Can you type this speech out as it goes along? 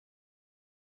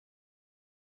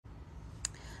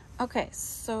Okay,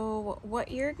 so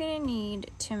what you're gonna need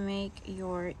to make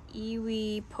your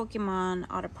Eevee Pokemon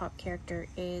Otter Pop character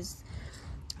is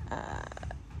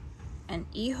an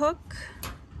E hook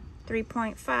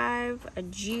 3.5, a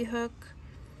G hook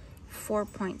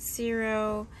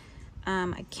 4.0,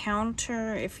 a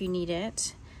counter if you need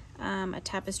it, a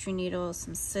tapestry needle,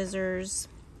 some scissors,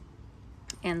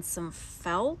 and some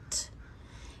felt.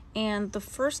 And the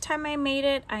first time I made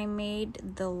it, I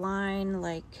made the line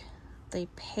like the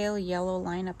pale yellow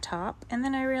line up top, and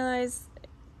then I realized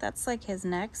that's like his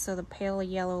neck, so the pale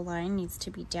yellow line needs to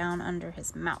be down under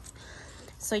his mouth.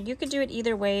 So you could do it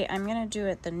either way. I'm gonna do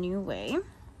it the new way.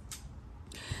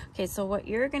 Okay, so what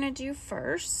you're gonna do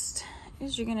first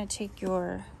is you're gonna take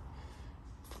your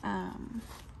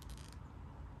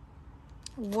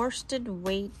worsted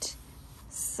weight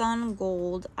sun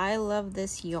gold. I love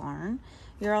this yarn.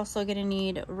 You're also gonna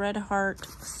need Red Heart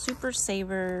Super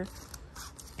Saver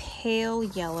pale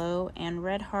yellow and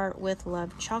Red Heart with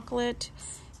Love chocolate.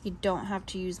 You don't have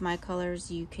to use my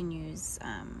colors. You can use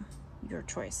your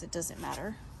choice. It doesn't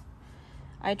matter.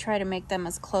 I try to make them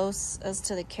as close as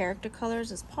to the character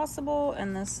colors as possible,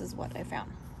 and this is what I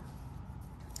found.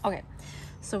 Okay,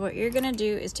 so what you're gonna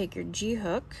do is take your G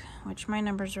hook, which my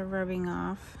numbers are rubbing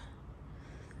off.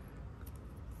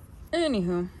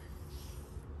 Anywho,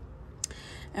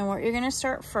 and what you're gonna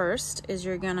start first is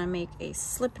you're gonna make a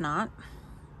slip knot,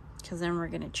 because then we're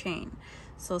gonna chain.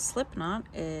 So slip knot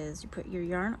is you put your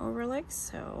yarn over like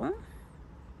so,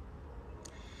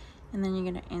 and then you're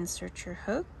gonna insert your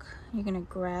hook. You're gonna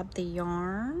grab the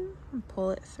yarn and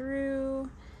pull it through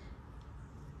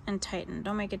and tighten.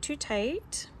 Don't make it too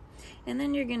tight. And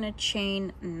then you're gonna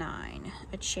chain 9.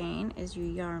 A chain is you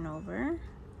yarn over,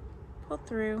 pull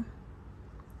through,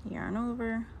 yarn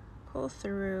over, pull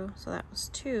through. So that was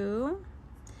 2,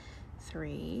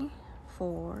 3,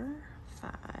 4,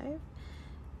 5,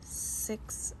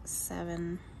 6,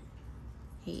 7,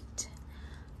 8,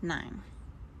 9.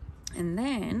 And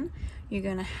then you're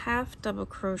gonna half double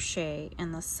crochet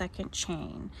in the second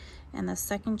chain, and the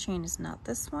second chain is not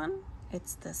this one,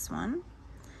 it's this one.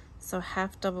 So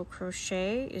half double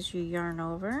crochet is you yarn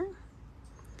over,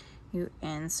 you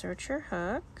insert your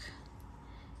hook,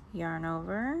 yarn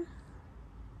over,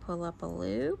 pull up a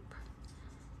loop,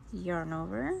 yarn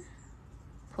over,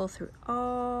 pull through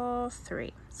all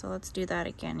 3. So let's do that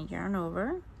again. Yarn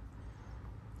over,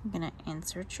 you're gonna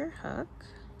insert your hook,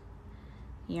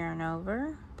 yarn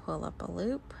over, pull up a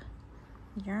loop,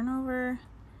 yarn over,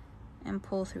 and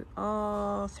pull through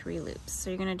all 3 loops. So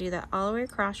you're gonna do that all the way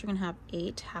across. You're gonna have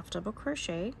 8 half double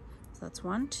crochet. So that's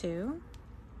 1, 2,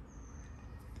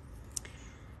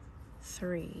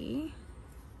 3,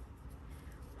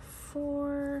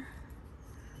 4,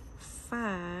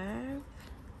 5,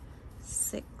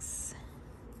 6,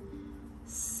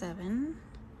 7,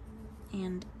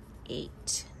 and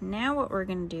 8. Now what we're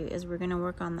going to do is we're going to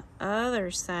work on the other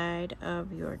side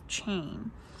of your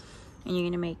chain, and you're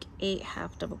going to make 8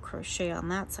 half double crochet on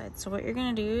that side. So what you're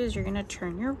going to do is you're going to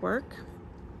turn your work,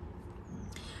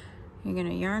 you're going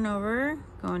to yarn over,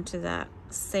 go into that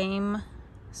same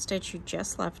stitch you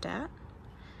just left at,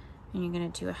 and you're going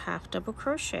to do a half double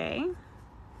crochet.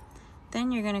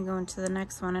 Then you're going to go into the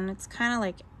next one, and it's kind of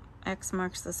like X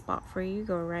marks the spot for you.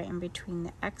 Go right in between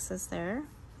the X's there.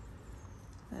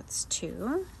 That's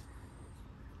 2.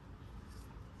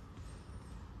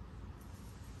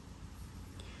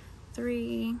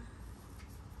 3,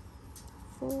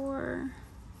 4,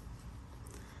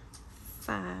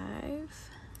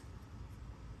 5,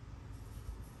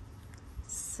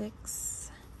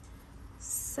 6,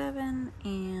 7,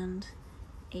 and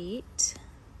 8.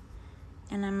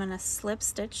 And I'm gonna slip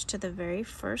stitch to the very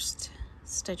first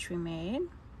stitch we made.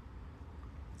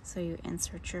 So you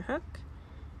insert your hook,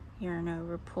 yarn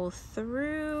over, pull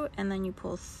through, and then you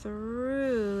pull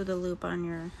through the loop on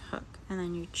your hook, and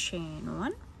then you chain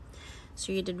 1.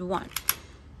 So you did 1.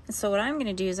 And so what I'm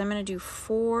gonna do is I'm gonna do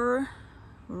 4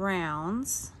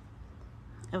 rounds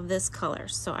of this color.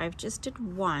 So I've just did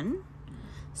 1.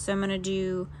 So I'm gonna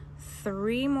do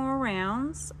 3 more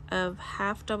rounds of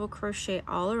half double crochet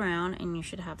all around, and you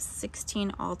should have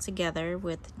 16 all together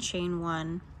with chain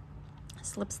 1,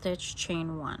 slip stitch,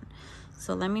 chain 1.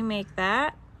 So let me make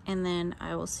that, and then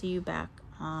I will see you back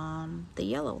on the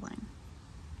yellow line.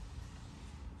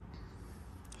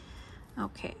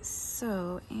 Okay,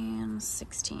 so and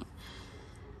 16.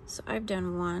 So I've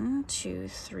done 1, 2,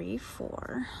 3,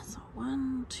 4. So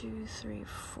 1, 2, 3,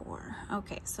 4.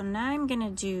 Okay, so now I'm gonna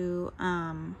do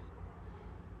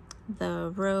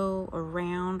the row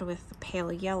around with the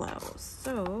pale yellow.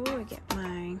 So I get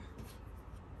my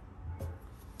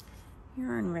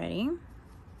yarn ready.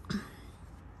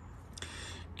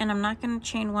 And I'm not going to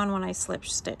chain one when I slip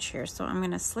stitch here, so I'm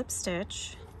going to slip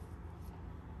stitch.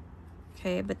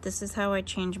 Okay, but this is how I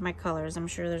change my colors. I'm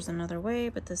sure there's another way,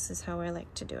 but this is how I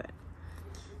like to do it.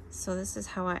 So this is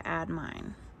how I add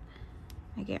mine.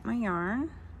 I get my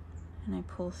yarn and I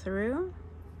pull through,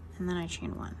 and then I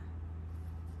chain one.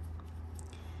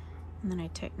 And then I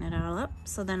tighten it all up.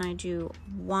 So then I do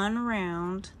one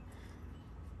round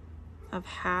of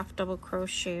half double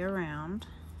crochet around.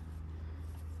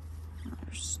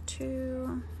 There's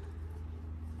 2,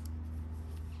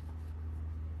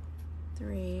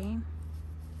 3,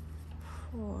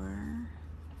 4,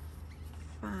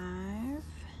 5,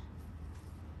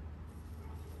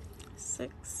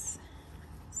 6,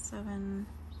 7,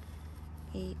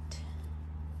 8,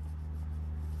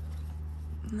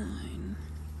 9,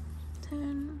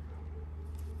 10,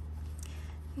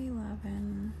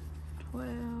 11,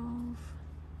 12,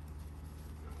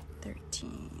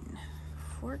 13,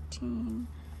 14,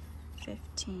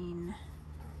 15,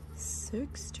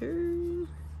 16.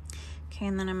 Okay,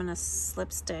 and then I'm gonna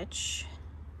slip stitch,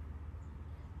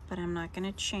 but I'm not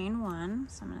gonna chain one,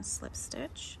 so I'm gonna slip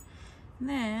stitch. And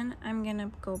then I'm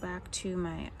gonna go back to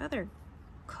my other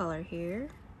color here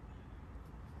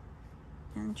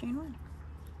and chain one.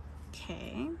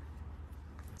 Okay,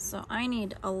 so I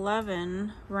need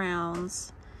 11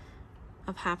 rounds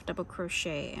of half double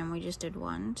crochet, and we just did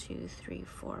 1, 2, 3,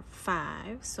 4,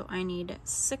 5. So I need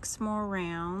 6 more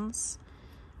rounds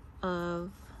of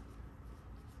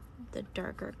the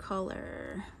darker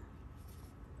color.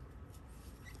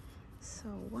 So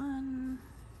 1,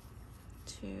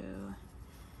 2,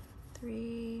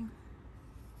 3,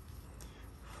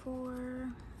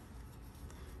 4,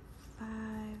 5,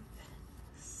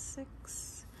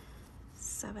 6,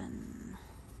 7,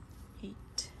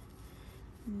 8,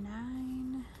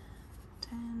 9,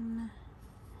 10,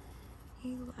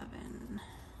 11,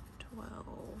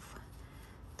 12,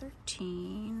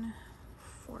 13,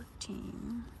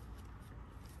 14,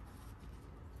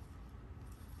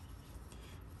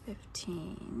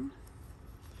 15,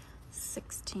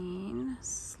 16,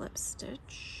 slip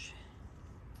stitch.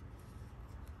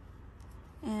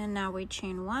 And now we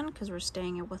chain one because we're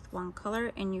staying with one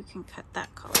color, and you can cut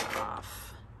that color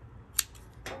off.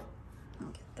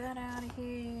 Get that out of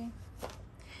here.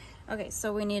 Okay,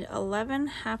 so we need 11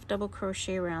 half double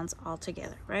crochet rounds all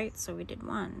together, right? So we did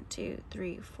 1, 2,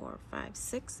 3, 4, 5,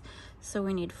 6. So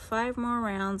we need 5 more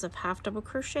rounds of half double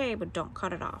crochet, but don't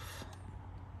cut it off.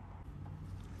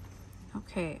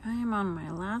 Okay, I am on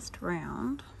my last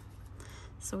round.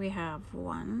 So we have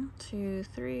 1, 2,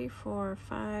 3, 4,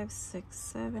 5, 6,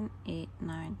 7, 8,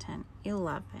 9, 10,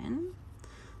 11.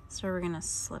 So we're gonna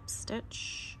slip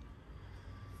stitch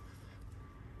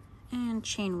and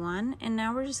chain one, and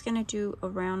now we're just gonna do a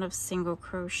round of single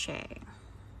crochet.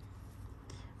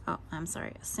 Oh, I'm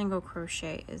sorry, a single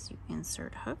crochet is you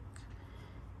insert hook,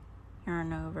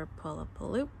 yarn over, pull up a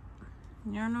loop,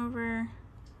 yarn over,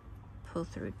 pull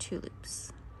through 2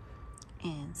 loops,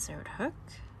 insert hook,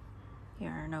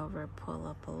 yarn over, pull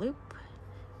up a loop,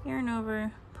 yarn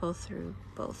over, pull through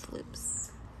both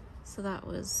loops. So that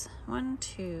was 1,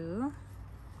 2,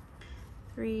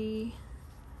 3,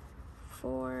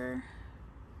 4,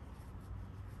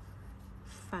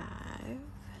 5,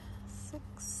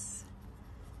 6,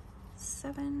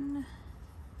 7,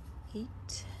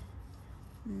 8,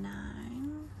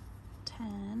 9,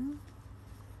 10,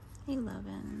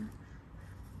 11,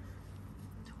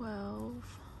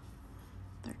 12,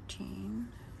 13,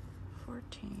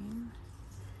 14,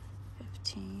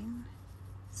 15,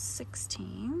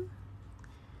 16,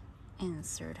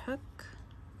 insert hook,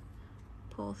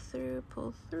 pull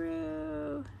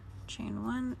through, chain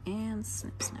one, and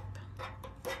snip, snip.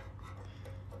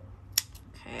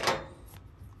 Okay.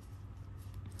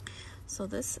 So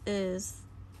this is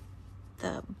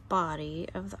the body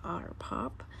of the otter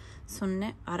pop. So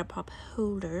otter pop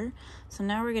holder. So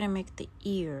now we're gonna make the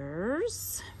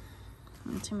ears.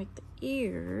 And to make the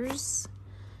ears,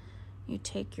 you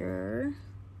take your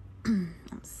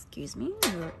excuse me,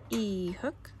 your E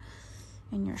hook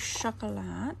and your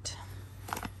chocolate,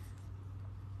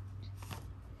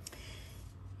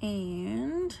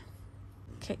 and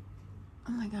okay,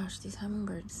 oh my gosh, these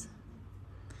hummingbirds.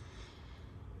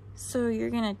 So you're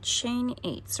gonna chain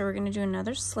 8. So we're gonna do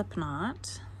another slip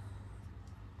knot,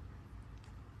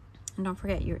 and don't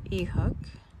forget your E hook.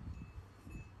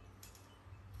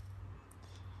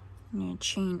 And you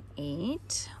chain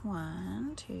 8.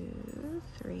 1, 2,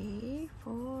 3,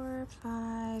 4,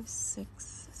 5,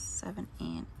 6, 7,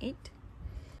 and 8.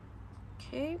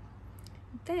 Okay,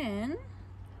 then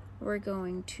we're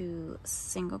going to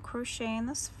single crochet in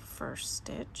this first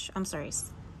stitch. I'm sorry,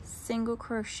 single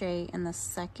crochet in the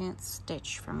second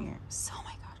stitch from your, oh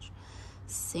my gosh,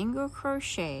 single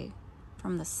crochet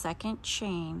from the second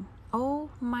chain. Oh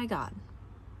my God.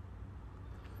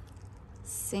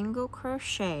 Single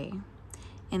crochet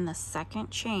in the second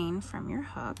chain from your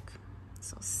hook.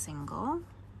 So single.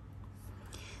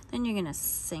 Then you're gonna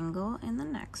single in the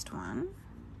next one.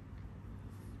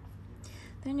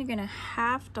 Then you're gonna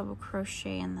half double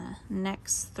crochet in the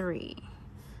next 3.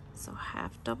 So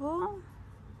half double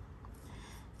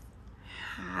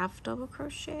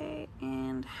crochet,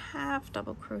 and half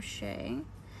double crochet.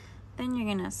 Then you're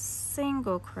gonna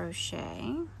single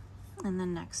crochet in the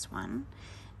next one,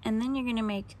 and then you're gonna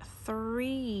make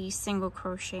 3 single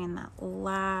crochet in that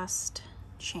last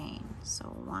chain. So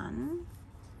 1,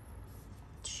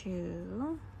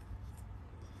 2,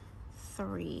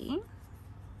 3.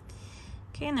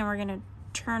 Okay, and then we're gonna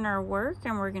turn our work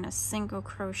and we're gonna single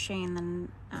crochet in the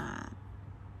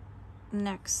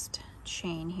next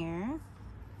chain here,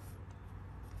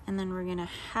 and then we're gonna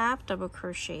half double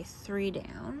crochet 3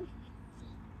 down,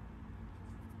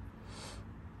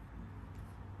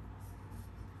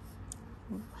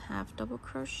 half double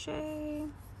crochet,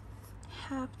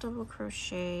 half double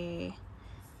crochet,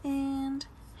 and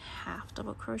half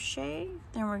double crochet.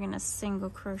 Then we're gonna single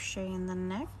crochet in the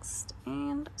next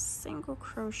and single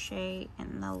crochet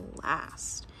in the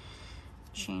last.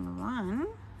 Chain 1,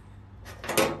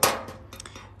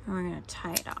 and we're gonna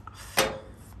tie it off.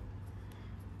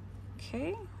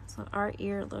 Okay, so our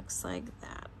ear looks like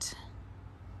that.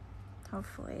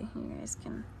 Hopefully you guys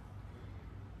can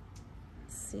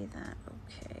see that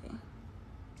okay.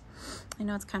 I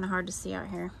know it's kind of hard to see out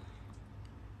here.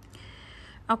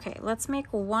 Okay, let's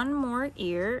make one more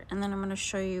ear, and then I'm gonna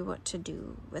show you what to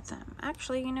do with them.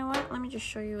 Actually, you know what? Let me just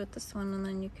show you with this one, and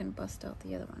then you can bust out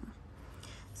the other one.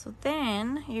 So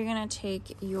then you're gonna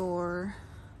take your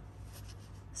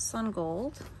sun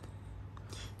gold,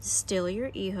 still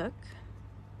your E-hook.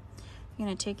 You're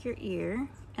gonna take your ear,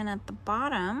 and at the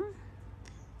bottom,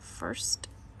 first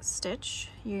stitch,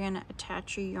 you're gonna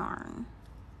attach your yarn.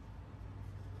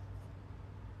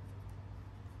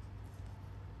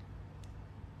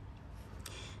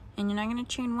 And you're not gonna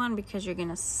chain 1 because you're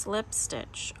gonna slip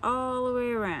stitch all the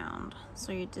way around.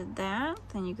 So you did that,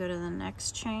 then you go to the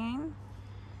next chain,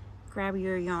 grab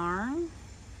your yarn,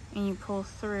 and you pull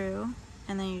through,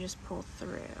 and then you just pull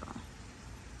through.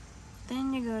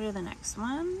 Then you go to the next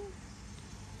one,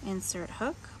 insert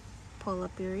hook, pull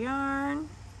up your yarn,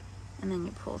 and then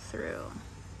you pull through.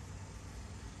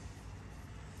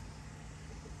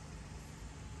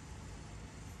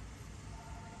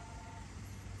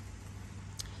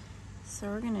 So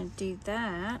we're gonna do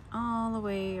that all the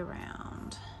way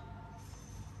around.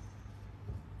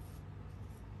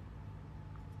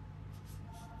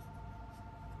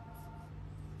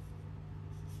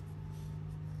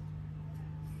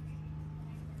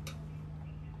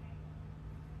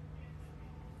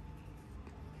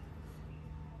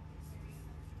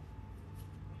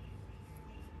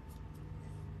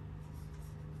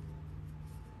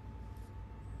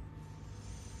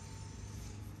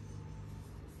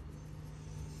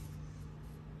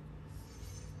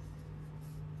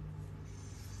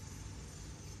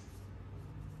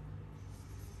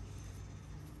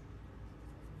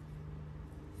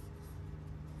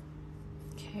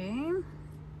 Okay.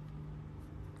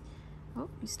 Oh,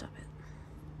 you stop it.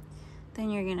 Then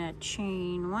you're gonna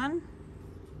chain 1,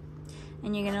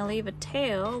 and you're gonna leave a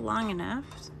tail long enough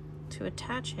to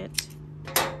attach it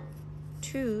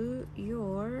to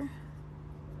your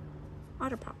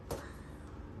otter pop.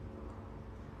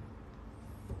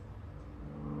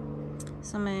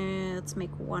 So let's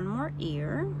make one more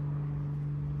ear.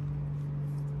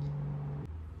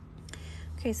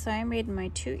 Okay, so I made my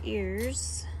 2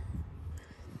 ears.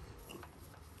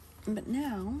 But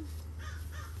now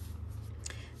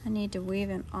I need to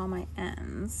weave in all my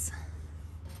ends.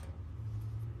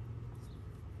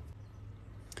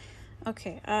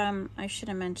 Okay, I should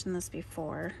have mentioned this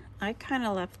before. I kind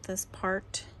of left this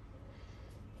part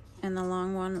and the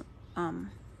long one, kind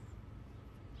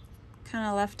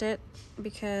of left it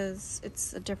because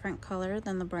it's a different color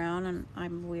than the brown, and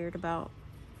I'm weird about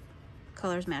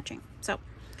colors matching. So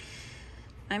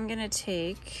I'm gonna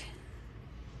take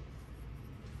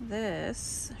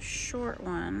this short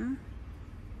one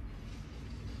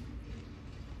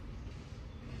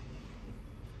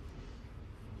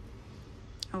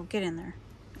oh, get in there,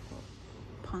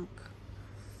 punk.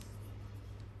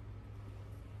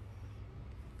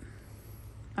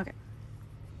 Okay,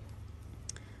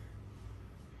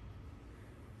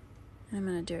 and I'm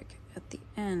gonna do it at the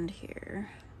end here.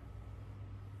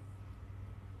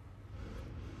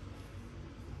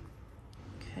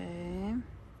 Okay.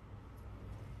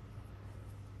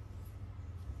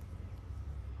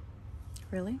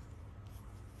 Really?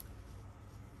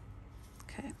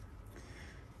 Okay.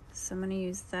 So I'm going to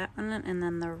use that one, and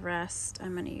then the rest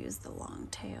I'm going to use the long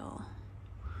tail.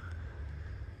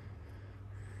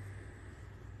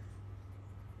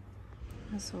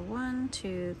 So 1,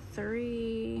 2,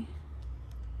 3.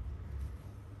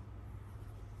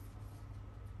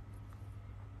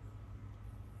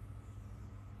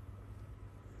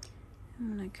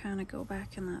 I'm going to kind of go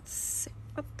back in that.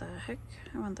 What the heck?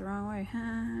 I went the wrong way.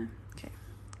 Okay.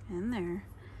 In there.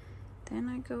 Then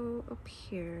I go up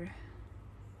here.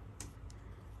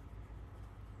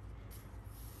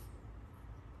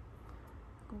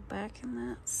 Go back in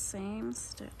that same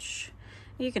stitch.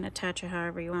 You can attach it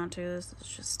however you want to. This is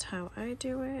just how I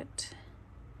do it.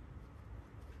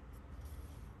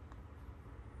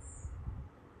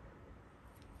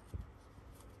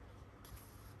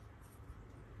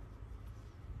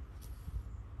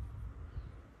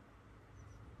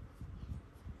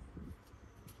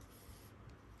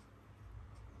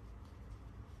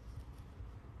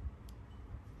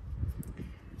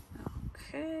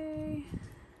 Okay.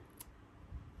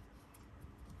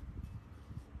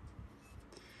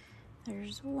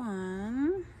 There's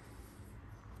one.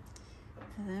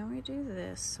 And then we do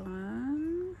this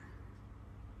one.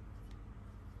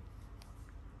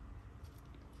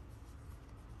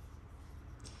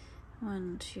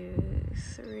 One, 2,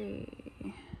 3.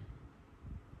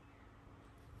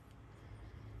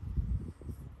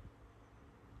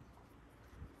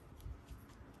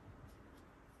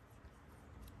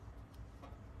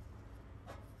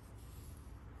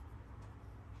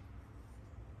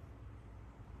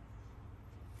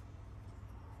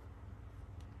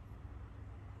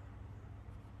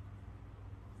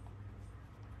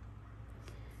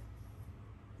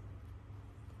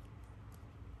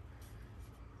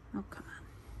 Oh, come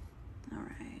on. All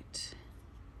right.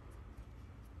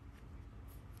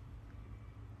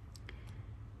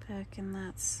 Back in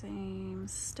that same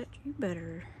stitch. You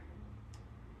better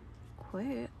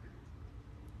quit.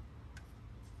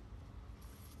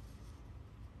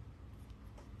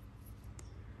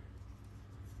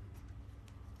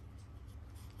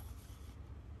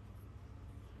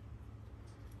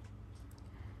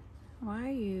 Why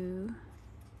are you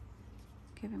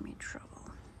giving me trouble?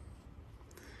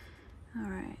 All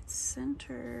right,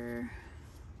 center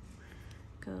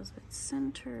goes with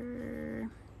center.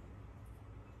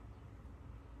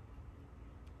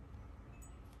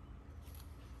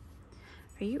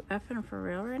 Are you effing for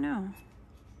real right now?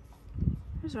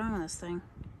 What's wrong with this thing?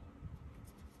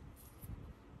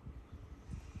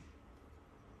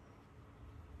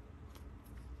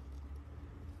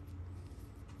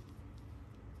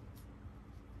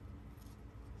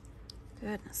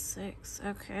 Goodness sakes.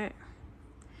 Okay.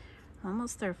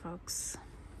 Almost there, folks.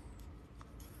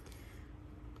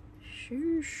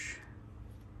 Shoosh.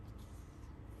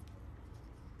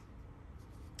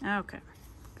 Okay.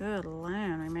 Good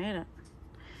land, we made it.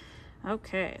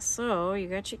 Okay, so you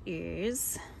got your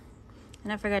ears.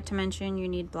 And I forgot to mention you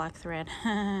need black thread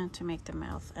to make the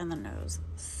mouth and the nose.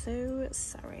 So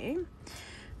sorry.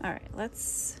 All right,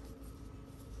 let's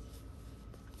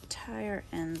tie our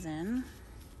ends in.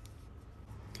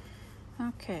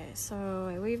 Okay,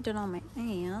 so I weaved in all my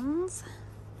ends.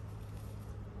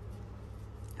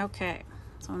 Okay,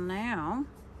 so now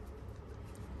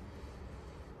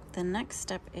the next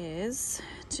step is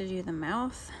to do the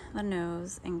mouth, the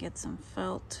nose, and get some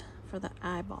felt for the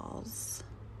eyeballs.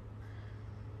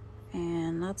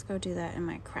 And let's go do that in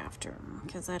my craft room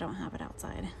because I don't have it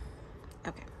outside.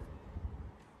 Okay.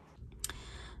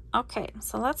 Okay,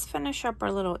 so let's finish up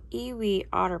our little Eevee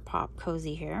Otter Pop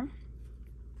cozy here.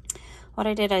 What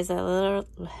I did is I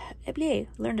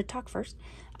learned to talk first.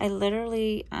 I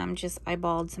literally just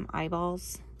eyeballed some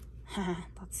eyeballs.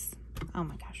 That's, oh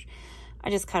my gosh. I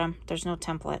just cut them. There's no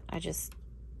template. I just,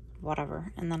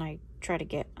 whatever. And then I try to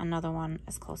get another one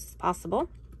as close as possible.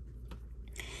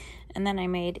 And then I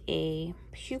made a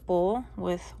pupil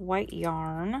with white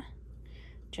yarn,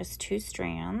 just 2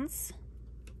 strands.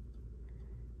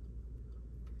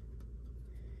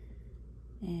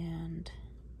 And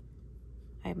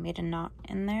I made a knot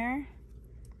in there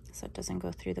so it doesn't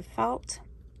go through the felt.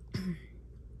 I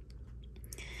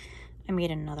made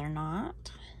another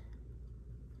knot.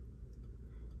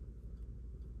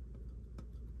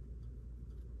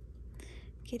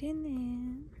 Get in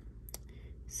there.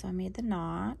 So I made the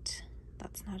knot.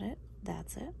 That's not it.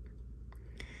 That's it.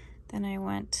 Then I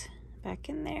went back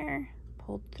in there,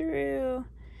 pulled through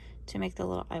to make the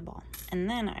little eyeball. And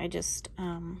then I just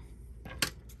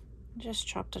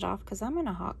chopped it off because I'm going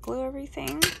to hot glue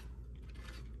everything.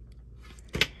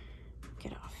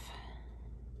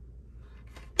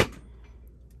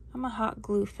 I'm a hot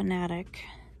glue fanatic.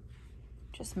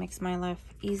 Just makes my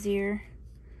life easier.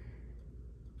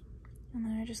 And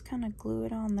then I just kind of glue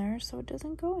it on there so it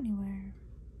doesn't go anywhere.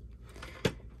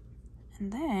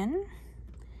 And then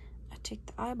I take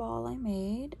the eyeball I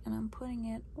made and I'm putting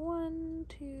it 1,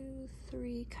 2,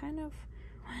 3, kind of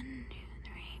 1, 2,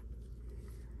 3.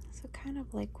 So kind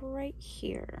of like right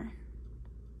here.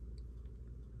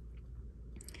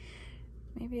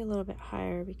 Maybe a little bit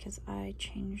higher because I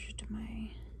changed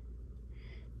my,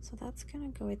 so that's gonna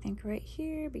go I think right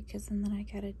here, because and then I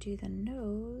gotta do the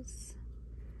nose.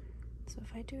 So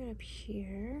if I do it up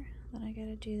here, then I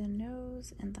gotta do the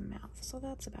nose and the mouth. So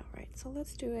that's about right. So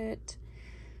let's do it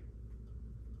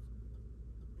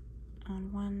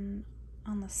on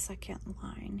the second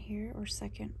line here, or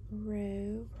second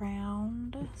row,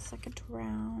 second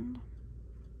round.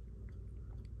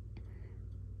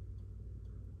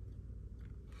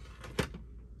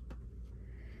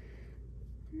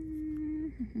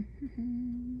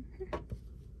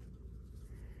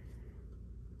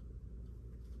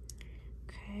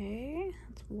 Okay,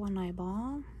 that's one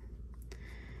eyeball.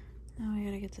 Now I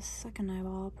gotta get the second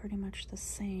eyeball pretty much the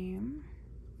same.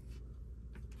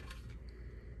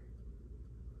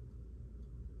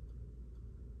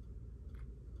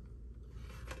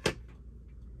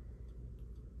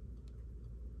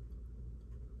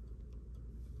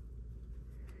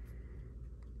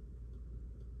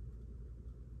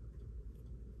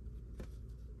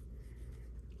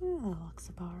 Yeah, that looks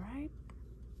about right.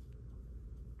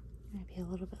 Maybe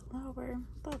a little bit lower.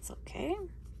 That's okay.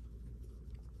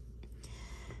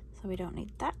 So we don't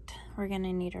need that. We're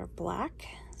gonna need our black.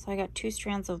 So I got 2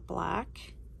 strands of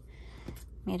black.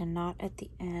 Made a knot at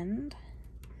the end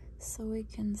so we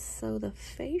can sew the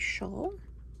facial.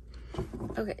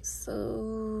 Okay,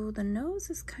 so the nose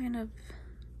is kind of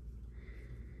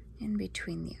in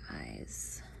between the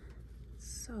eyes.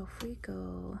 So if we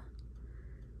go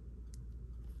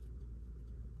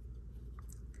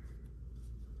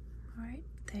right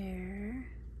there,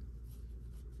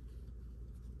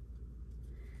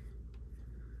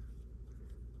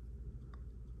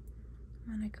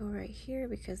 I'm gonna go right here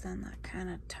because then that kind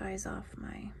of ties off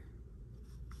my,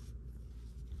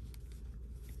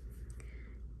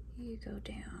 you go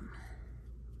down.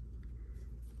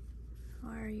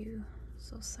 Why are you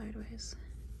so sideways?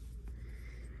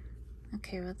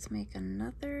 Okay, let's make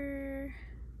another.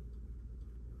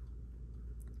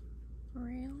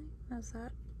 Really? Is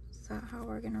that how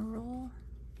we're gonna roll?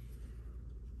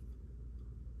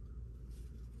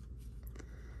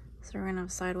 So we're gonna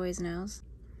have sideways nose.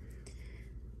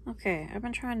 Okay, I've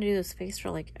been trying to do this face for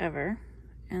like ever,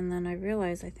 and then I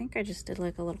realized I think I just did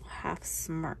like a little half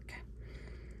smirk.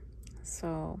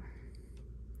 So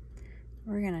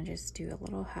we're gonna just do a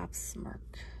little half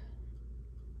smirk.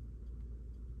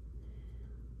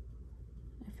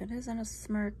 If it isn't a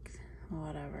smirk,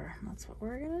 whatever. That's what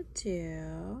we're gonna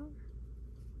do.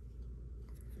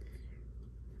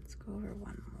 Let's go over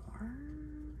one more.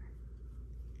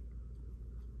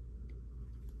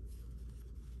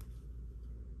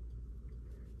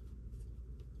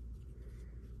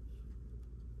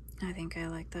 I think I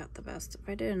like that the best. If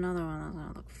I did another one, that's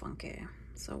gonna look funky.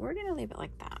 So we're gonna leave it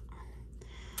like that.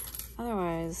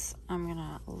 Otherwise, I'm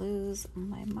gonna lose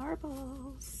my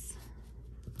marbles.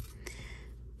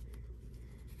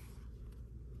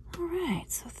 All right,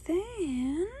 so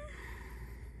then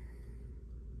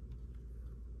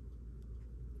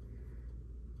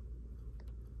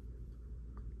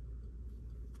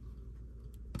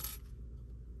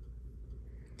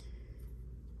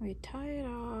we tie it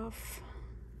off.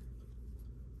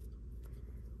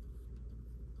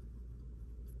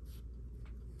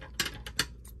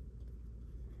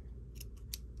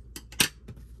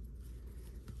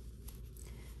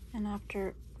 And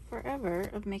after forever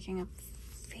of making a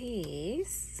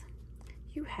face,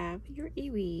 you have your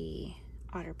Eevee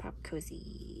Otter Pop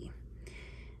Cozy.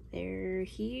 There,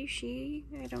 he, she,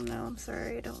 I don't know, I'm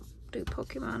sorry, I don't do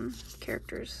Pokemon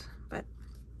characters, but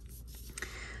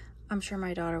I'm sure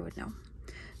my daughter would know.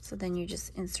 So then you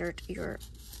just insert your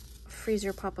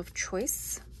freezer pop of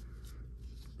choice.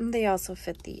 They also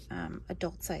fit the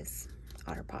adult size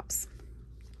Otter Pops,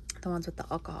 the ones with the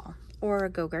alcohol, or a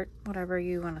Go-Gurt, whatever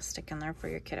you want to stick in there for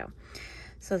your kiddo.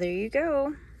 So there you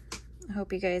go. I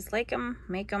hope you guys like them,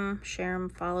 make them, share them,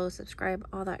 follow, subscribe,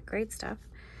 all that great stuff.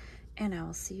 And I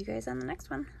will see you guys on the next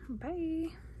one. Bye.